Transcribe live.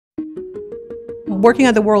Working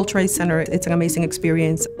at the World Trade Center, it's an amazing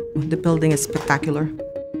experience. The building is spectacular.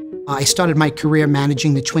 I started my career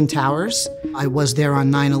managing the Twin Towers. I was there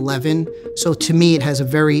on 9/11. So to me, it has a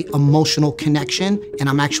very emotional connection, and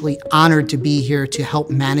I'm actually honored to be here to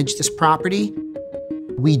help manage this property.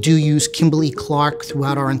 We do use Kimberly-Clark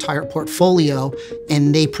throughout our entire portfolio,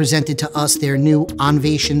 and they presented to us their new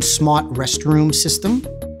Onvation Smart Restroom System.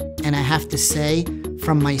 And I have to say,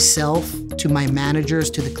 from myself to my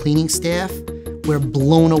managers to the cleaning staff, we're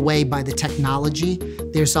blown away by the technology.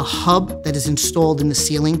 There's a hub that is installed in the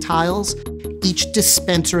ceiling tiles. Each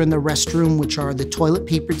dispenser in the restroom, which are the toilet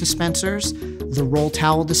paper dispensers, the roll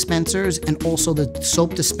towel dispensers, and also the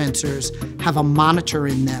soap dispensers, have a monitor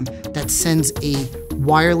in them that sends a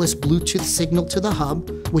wireless Bluetooth signal to the hub,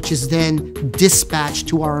 which is then dispatched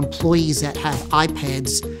to our employees that have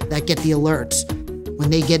iPads that get the alerts. When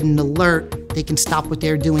they get an alert, they can stop what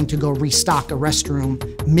they're doing to go restock a restroom,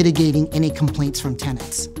 mitigating any complaints from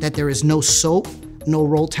tenants that there is no soap, no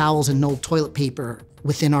roll towels, and no toilet paper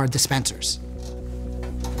within our dispensers.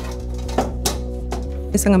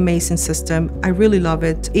 It's an amazing system. I really love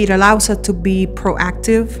it. It allows us to be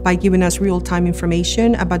proactive by giving us real-time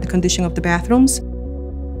information about the condition of the bathrooms.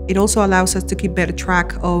 It also allows us to keep better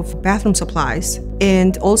track of bathroom supplies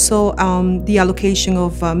and also the allocation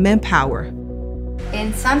of manpower.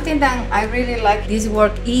 And something that I really like this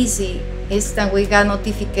work easy is that we got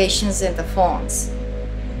notifications in the phones.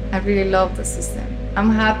 I really love the system. I'm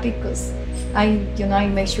happy because I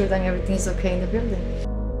make sure that everything is okay in the building.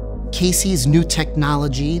 Casey's new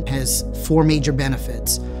technology has 4 major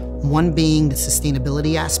benefits. One being the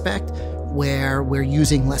sustainability aspect, where we're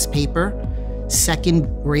using less paper. Second,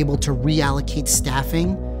 we're able to reallocate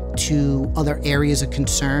staffing to other areas of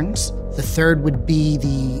concerns. The third would be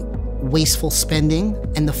the wasteful spending,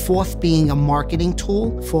 and the fourth being a marketing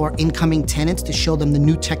tool for incoming tenants to show them the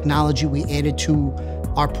new technology we added to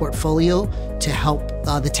our portfolio to help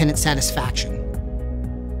the tenant satisfaction.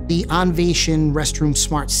 The Onvation Restroom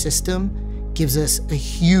Smart System gives us a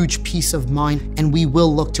huge peace of mind, and we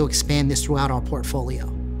will look to expand this throughout our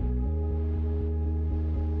portfolio.